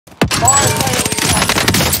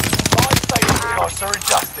भाई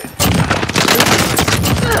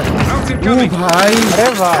अरे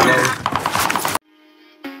वाह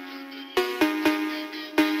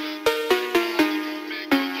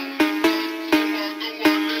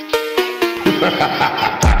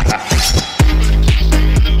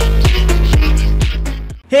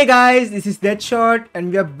Hey guys, this is DeathShot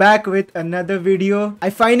and we are back with another video.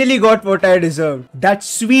 I finally got what I deserved. That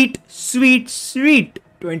sweet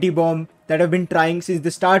 20 bomb that I've been trying since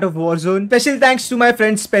the start of Warzone. Special thanks to my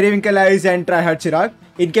friends Peaceee and Tryhard Chirag.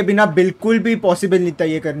 इनके बिना बिल्कुल भी possible नहीं था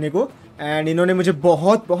ये करने को and इन्होंने मुझे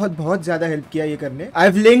बहुत ज्यादा हेल्प किया ये करने.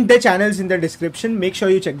 I've linked the channels in the description. Make sure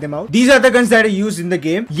you check them out. These are the guns that I used in the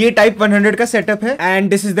game. ये Type 100 का setup है and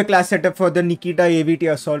this is the class setup for the Nikita AVT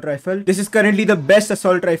assault rifle. This is currently the best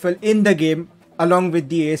assault rifle in the game along with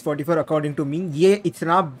the AS44 according to me. ये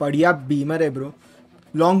इतना बढ़िया Beamer है bro.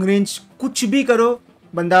 Long range कुछ भी करो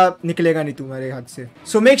बंदा निकलेगा नहीं तुम्हारे हाथ से.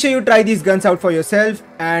 So make sure you try these guns out for yourself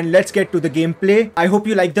and let's get to the gameplay. I hope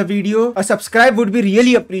you like the video. A subscribe would be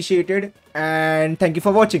really appreciated and thank you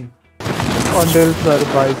for watching. Ondel sir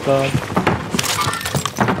bhai sahab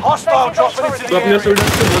hostile dropping into the area.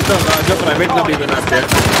 Students को बोलता हूं जो private ना भी बनाते हैं.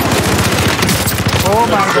 oh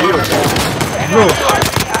my god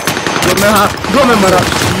bro मैं मरा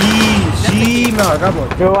जी मैं भागा बहुत.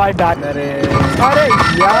 bro I died. अरे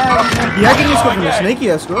यार कि नहीं इसको फिनिश नहीं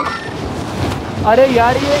किया इसको. अरे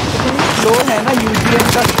यार ये इतनी स्लो है ना यूजीएन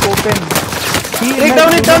का स्कोपिंग. एक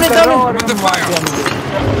डाउन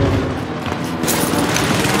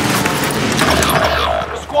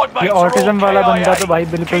ये ऑटिज्म वाला बंदा तो भाई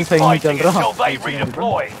बिल्कुल सही नहीं चल रहा.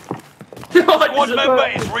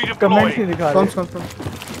 कमेंट ही दिखा रहे.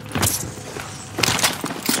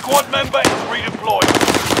 Squad member is redeployed.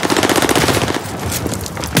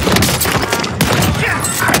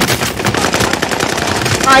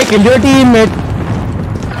 I killed your teammate.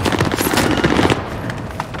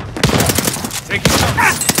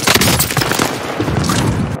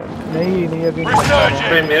 नहीं अभी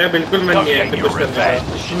मेरा बिल्कुल मन नहीं है कि कुछ करने का.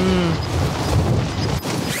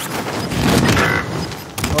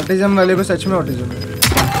 ऑटिज्म वाले को सच में ऑटिज्म है.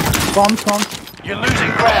 Com You're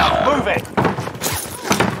losing ground. Move it.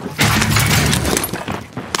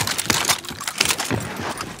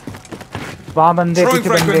 वहाँ बंदे पीछे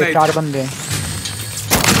बंदे 4 बंदे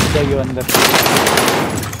जाइए अंदर.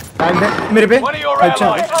 मेरे पे अच्छा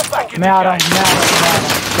मैं आ रहा हूँ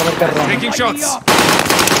कवर कर रहा हूँ. Taking shots.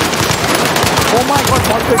 oh my god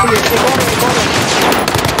बहुत पिटी है. एक और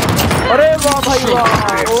अरे वाह भाई वाह.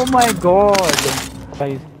 oh my god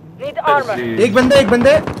भाई एक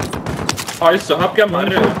बंदे भाई साहब क्या मार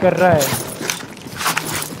रहे हो. कर रहा है.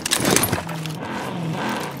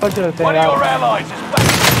 चलते हैं यार.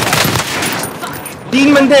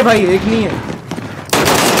 3 बंदे भाई एक नहीं है.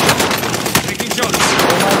 Taking shots.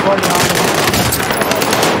 oh my god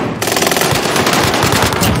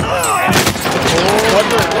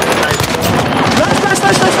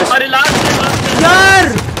अरे लास्ट यार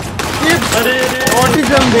ये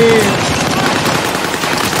ऑटिज्म दे.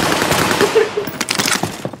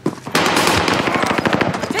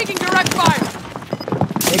 Taking direct fire.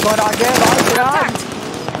 एक और आगे Chirag.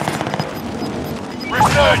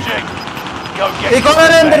 Resurging. Go get. एक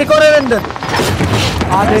और अंदर.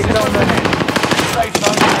 हाँ देख रहा हूँ मैंने. Safe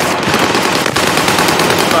zone.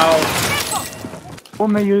 वो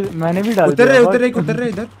मैंने भी डाल उतर रहे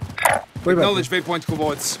इधर. कोई बात knowledge waypoint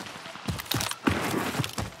towards.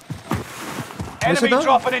 Enemy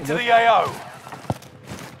dropping into the AO.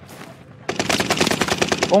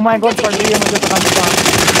 oh my god पड़ रही है मुझे पता नहीं कहाँ.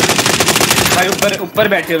 भाई ऊपर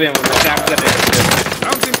बैठे हुए हैं वो ट्रैप कर रहे हैं.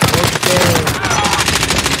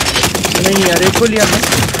 नहीं यार एक को लिया मैं.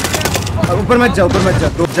 ऊपर मत जा.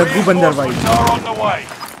 दो जग्गू बंदर भाई.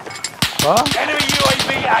 Enemy UAV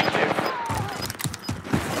active.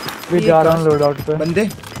 भी जा रहा हूँ लोड आउट पे. बंदे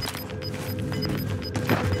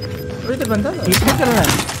इधर बंदा कितने चल रहा है.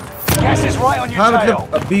 Gas is right on your हाँ tail. मतलब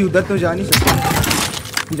अभी उधर तो जा नहीं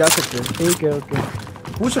सकते. जा सकते हो. ठीक है ओके.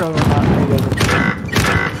 पूछ रहा हूँ.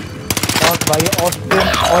 और भाई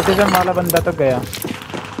ऑटिज्म वाला बंदा तो गया.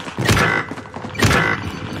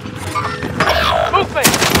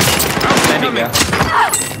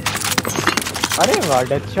 अरे वाह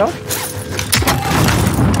DeathShot.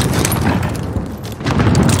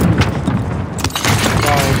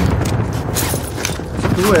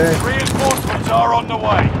 तू है. Reinforcements are on the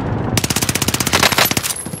way.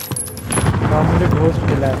 मुझे घोस्ट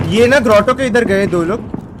मिला है. ये ना ग्रोटो के इधर गए 2 लोग.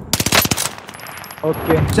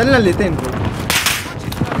 ओके चल ना लेते हैं इनको.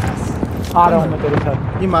 आ रहा हूँ मैं तेरे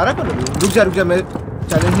साथ. ये मारा करो. रुक जा मैं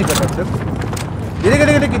चैलेंज नहीं कर रहा तब. इधर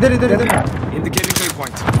indicating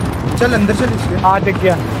waypoint. चल अंदर चल इसके. हाँ दिख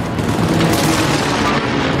गया.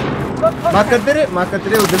 मार करते रहे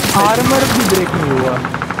उधर से। आर्मर भी ब्रेक नहीं हुआ।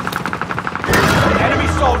 Enemy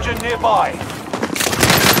soldier nearby.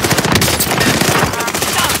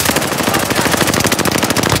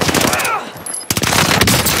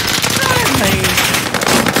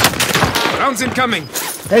 Rounds incoming.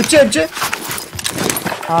 अच्छे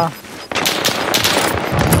हाँ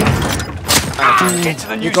Get to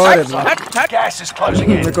the new एक और है safe zone. Gas is closing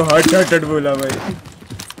in. मेरे को हार्ट शॉट बोला भाई।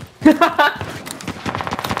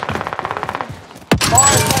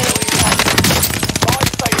 Fire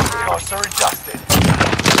safety costs are adjusted.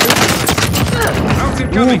 Rounds O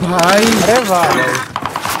incoming. भाई अरे वाह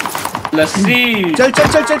लस्सी चल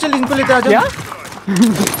इनको लेते आ क्या जाओ।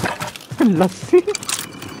 लस्सी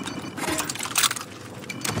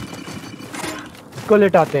को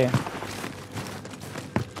लेटाते हैं।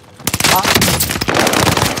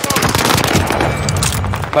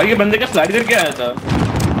 भाई ये बंदे का स्लाइड करके आया था।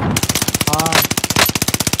 हाँ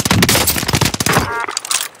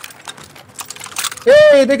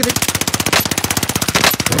ए देख The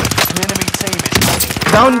enemy team is coming.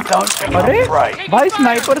 Down. Don't be अरे afraid. भाई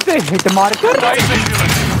स्नाइपर से हिट मार कर Stay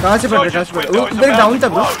vigilant. कहाँ से पड़ रहा है? वो इधर डाउन था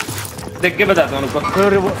ब्रो। देख के बताता हूँ उनको।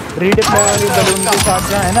 रीडिप्लॉय वाली बलून के साथ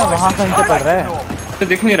जहाँ है ना वहाँ कहीं से पड़ रहा है। तो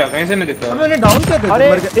दिख नहीं रहा, कहीं से नहीं दिख रहा। मैंने डाउन कर दिया।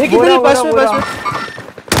 अरे मर गया। एक इधर ही पास में।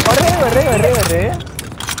 अरे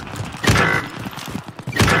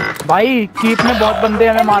भाई कीप में बहुत बंदे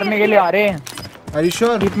हमें मारने के लिए आ रहे हैं। Are you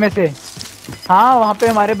sure? कीप में से हाँ वहाँ पे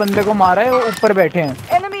हमारे बंदे को मारा है, वो ऊपर बैठे हैं।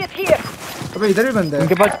 अबे इधर भी बंदा है।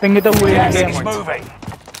 उनके पास पिंग तो हुए Gas हैं। is moving.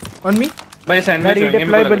 On me? भाई मैं सैंडविच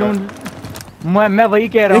रीडिप्लॉय बलून मैं वही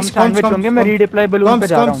कह रहा हूँ, सैंडविच होंगे। मैं रीडिप्लॉय बलून पे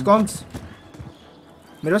जा रहा हूँ। कॉम्स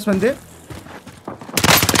मेरे पास बंदे।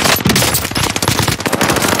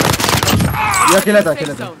 ये अकेला था।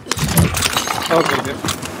 ओके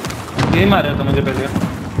ये मारा था मुझे पहले।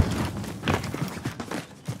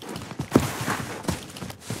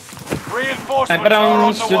 Reinforcements sniper are on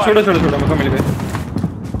round the way. छोड़ो मेरे को मिल गए।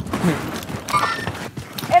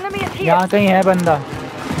 यहाँ कहीं है बंदा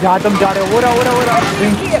जहाँ तुम जा रहे हो। हो रहा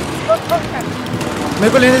मेरे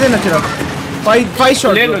को लेने देना चिराग। 5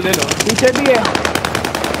 शॉट ले लो पीछे भी है।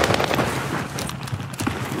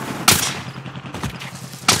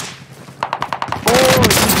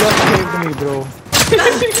 Just saved me, bro.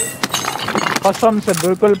 कसम से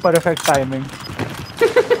बिल्कुल perfect timing.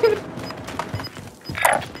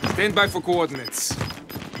 Stand by for coordinates.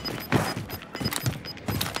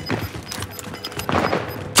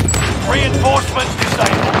 Reinforcements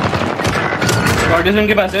disabled. Gordian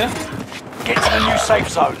उनके पास है। Get to the new safe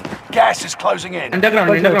zone. Gas is closing in. Underground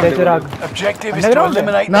Chirag Objective is to Underground?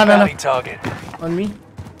 eliminate No, the no, no. bounty target. On me?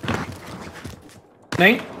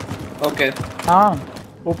 नहीं okay हाँ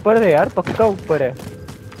ऊपर है यार, पक्का ऊपर है।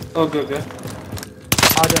 ओके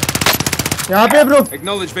आ जा। यहाँ पे ब्रो।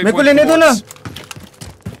 Acknowledge मेरे को लेने दो ना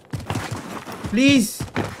प्लीज।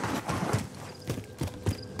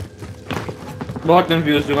 बहुत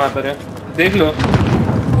कंफ्यूज हूँ वहाँ पर है। देख लो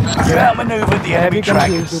You outmaneuvered the मैं भी enemy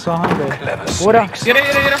कंफ्यूज हूँ, trackers. कहाँ गए? Clever हो रहा। sneaks. ये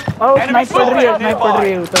स्नाइप पड़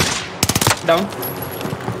रही है उधर। डाउन।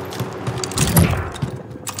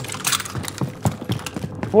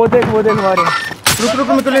 वो देख मारे। रुक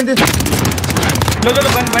मेरे को लेने दे। लो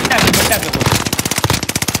वन टैप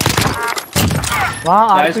वहाँ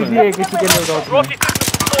Nice आरपीजी one. है किसी के लोग।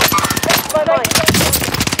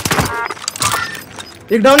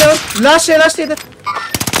 एक डाउन है। लास्ट है इधर।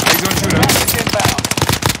 Eyes on shooter. Inbound.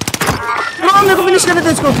 Bro मेरे को फिनिश करने दे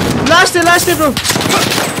इसको। लास्ट है ब्रो।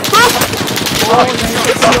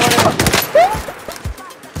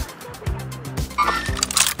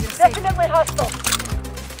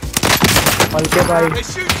 मलके भाई। They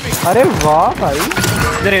shoot me. अरे वाह भाई।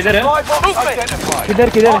 इधर है Buy box identified. किधर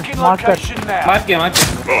Marking मार्क कर। location now. मार के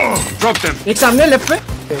Drop them. एक सामने लेफ्ट पे।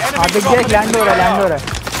 हाँ दिख गया, लैंड हो रहा है।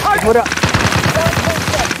 हो रहा।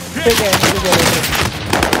 ठीक है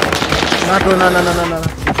ना ब्रो ना।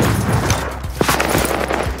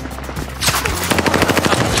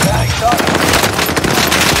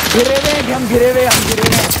 गिरे हुए हम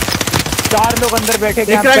 4 लोग अंदर बैठे एक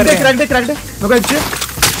कैंप कर रहे हैं। क्रैक दे। मेरे को अच्छे।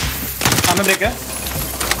 हमें ब्रेक है।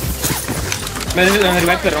 मैं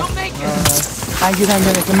रिवाइव कर रहा हूँ। थैंक यू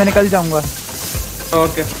मैं निकल जाऊंगा।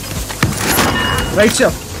 ओके राइट से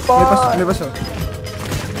मेरे पास आओ।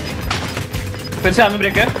 फिर से हमें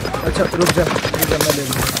ब्रेक है। अच्छा रुक जा मैं ले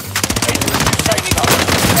लूँ।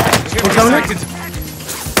 Get down. distracted.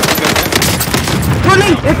 ब्रो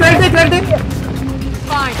नहीं एक crack they.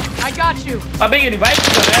 Fine, I got you. अबे ये रिवाइव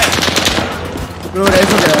कर रहा है। ब्रो रेस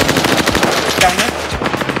हो गया। डाउन है।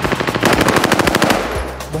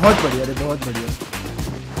 बहुत बढ़िया रे बहुत बढ़िया।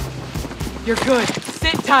 You're good.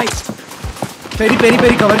 Sit tight.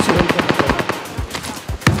 Peri cover चाहिए।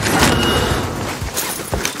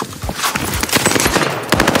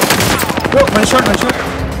 One shot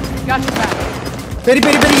Got your back. Peri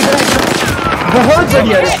इधर बहुत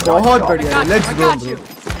बढ़िया रे, बहुत बढ़िया। Let's I go got you.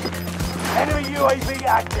 Enemy UAV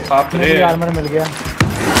active. बाप रे। मुझे आर्मर मिल गया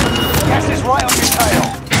Gas is right on your tail.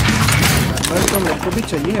 तो मेरे को भी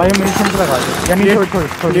चाहिए भाई मिशन पे लगा दो यानी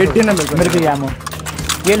छोड़ लेट देना मेरे को। मेरे को एमो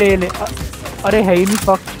ये ले अरे है ही नहीं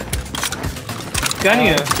फक क्या नहीं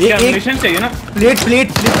है? एक- क्या मिशन चाहिए ना? प्लेट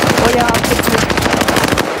ओ यार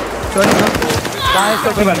सॉरी ब्रो, कहां है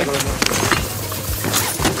इसका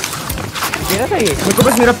ये था ये मेरे को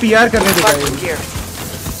बस मेरा पीआर करने देगा ये।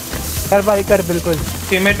 कर भाई कर बिल्कुल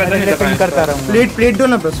टीममेट पता मैं नहीं पिंग करता रहूंगा प्लेट दो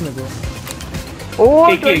ना बस मेरे को। ओ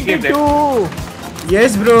एक- एक- एक- 22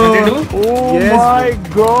 yes bro, 22? O Yes, my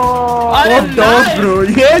God अरे top bro,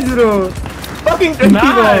 yes bro, fucking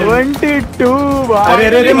 20 bomb. 22 भाई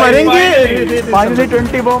अरे मरेंगे। फाइनली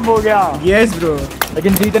 20 बॉम्ब हो गया यस ब्रो,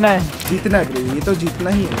 लेकिन जीतना है जीतना है ब्रो, ये तो जीतना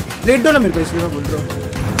ही है। प्लेट दो ना मेरे को, इसलिए मैं बोल रहा हूँ।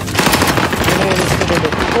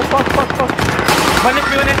 Oh fuck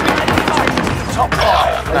Top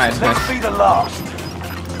 5. Nice, Let's be the last.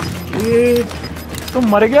 ये तुम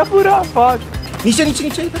मर गया पूरा फक नीचे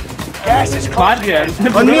इधर। Gas is मार closing दिया in.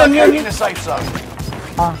 On me. Relocating the safe zone.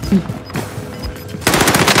 हां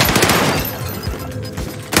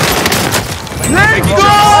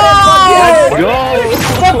लेट्स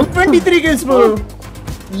गो 23 किल्स ब्रो।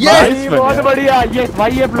 भाई बहुत बढ़िया ये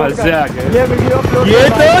भाई ये अपलोड कर ये वीडियो अपलोड ये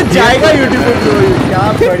तो जाएगा YouTube पे ब्रो, क्या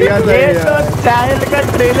बढ़िया था ये तो चैनल का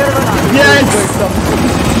ट्रेलर बना यस।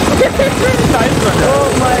 ओह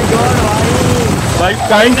माय गॉड भाई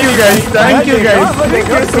thank you guys, thank you guys.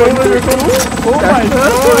 Oh my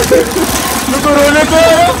God रुको रोने को।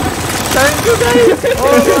 थैंक यू गाइस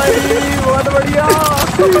ओह भाई बहुत बढ़िया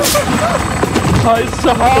भाई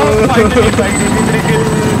साहब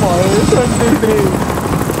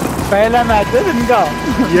पहला मैच है इनका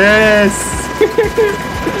यस।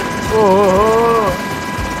 ओह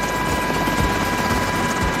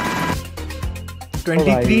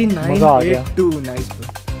 23 मजा आ गया। 9 8 2 नाइस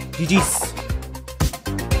ब्रो, जीजीस।